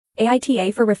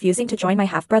AITA for refusing to join my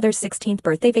half-brother's 16th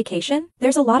birthday vacation?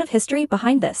 There's a lot of history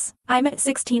behind this. I'm at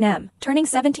 16, turning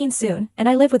 17 soon, and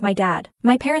I live with my dad.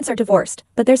 My parents are divorced,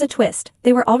 but there's a twist.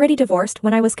 They were already divorced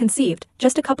when I was conceived,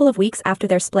 just a couple of weeks after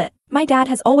their split. My dad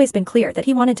has always been clear that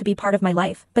he wanted to be part of my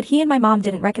life, but he and my mom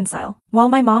didn't reconcile. While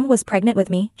my mom was pregnant with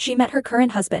me, she met her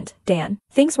current husband, Dan.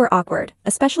 Things were awkward,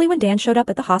 especially when Dan showed up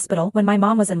at the hospital when my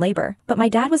mom was in labor, but my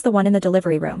dad was the one in the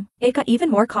delivery room. It got even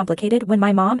more complicated when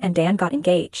my mom and Dan got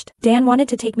engaged. Dan wanted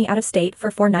to take me out of state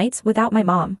for 4 nights without my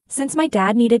mom. Since my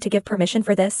dad needed to give permission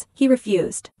for this, he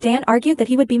refused. Dan argued that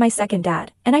he would be my second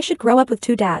dad, and I should grow up with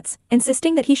 2 dads,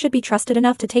 insisting that he should be trusted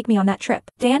enough to take me on that trip.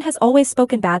 Dan has always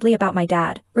spoken badly about my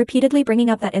dad, repeatedly bringing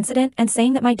up that incident and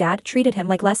saying that my dad treated him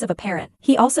like less of a parent.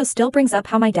 He also still brings up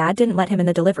how my dad didn't let him in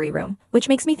the delivery room, which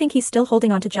makes me think he's still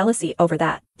holding on to jealousy over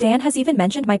that. Dan has even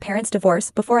mentioned my parents'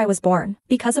 divorce before I was born.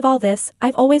 Because of all this,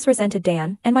 I've always resented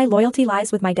Dan, and my loyalty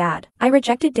lies with my dad. I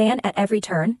rejected Dan at every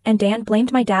turn, and Dan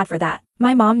blamed my dad for that.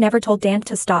 My mom never told Dan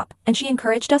to stop, and she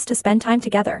encouraged us to spend time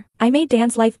together. I made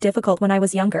Dan's life difficult when I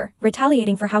was younger,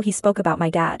 retaliating for how he spoke about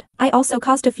my dad. I also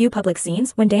caused a few public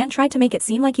scenes when Dan tried to make it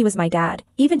seem like he was my dad,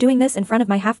 even doing this in front of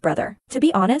my half-brother. To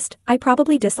be honest, I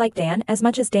probably dislike Dan as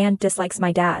much as Dan dislikes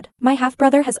my dad. My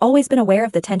half-brother has always been aware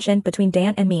of the tension between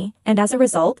Dan and me, and as a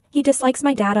result, he dislikes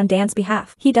my dad on Dan's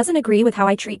behalf. He doesn't agree with how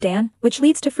I treat Dan, which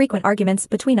leads to frequent arguments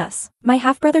between us. My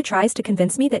half-brother tries to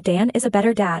convince me that Dan is a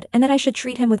better dad and that I should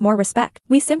treat him with more respect.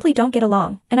 We simply don't get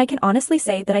along, and I can honestly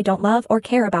say that I don't love or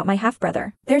care about my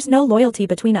half-brother. There's no loyalty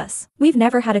between us. We've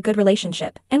never had a good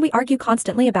relationship, and we argue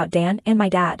constantly about Dan and my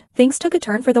dad. Things took a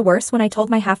turn for the worse when I told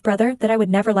my half-brother that I would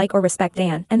never like or respect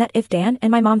Dan, and that if Dan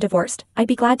and my mom divorced, I'd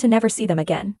be glad to never see them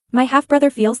again. My half-brother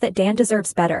feels that Dan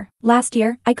deserves better. Last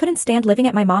year, I couldn't stand living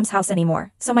at my mom's house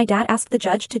anymore, so my dad asked the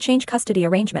judge to change custody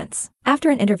arrangements. After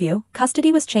an interview,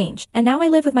 custody was changed, and now I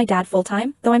live with my dad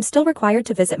full-time, though I'm still required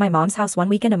to visit my mom's house 1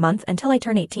 weekend a month until I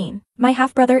turn 18. My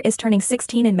half-brother is turning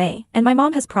 16 in May, and my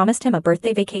mom has promised him a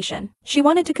birthday vacation. She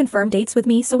wanted to confirm dates with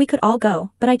me so we could all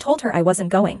go, but I told her I wasn't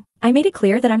going. I made it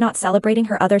clear that I'm not celebrating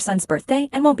her other son's birthday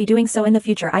and won't be doing so in the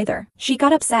future either. She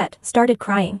got upset, started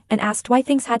crying, and asked why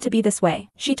things had to be this way.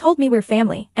 She told me we're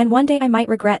family, and one day I might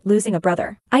regret losing a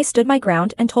brother. I stood my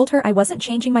ground and told her I wasn't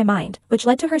changing my mind, which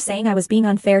led to her saying I was being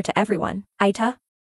unfair to everyone. AITA.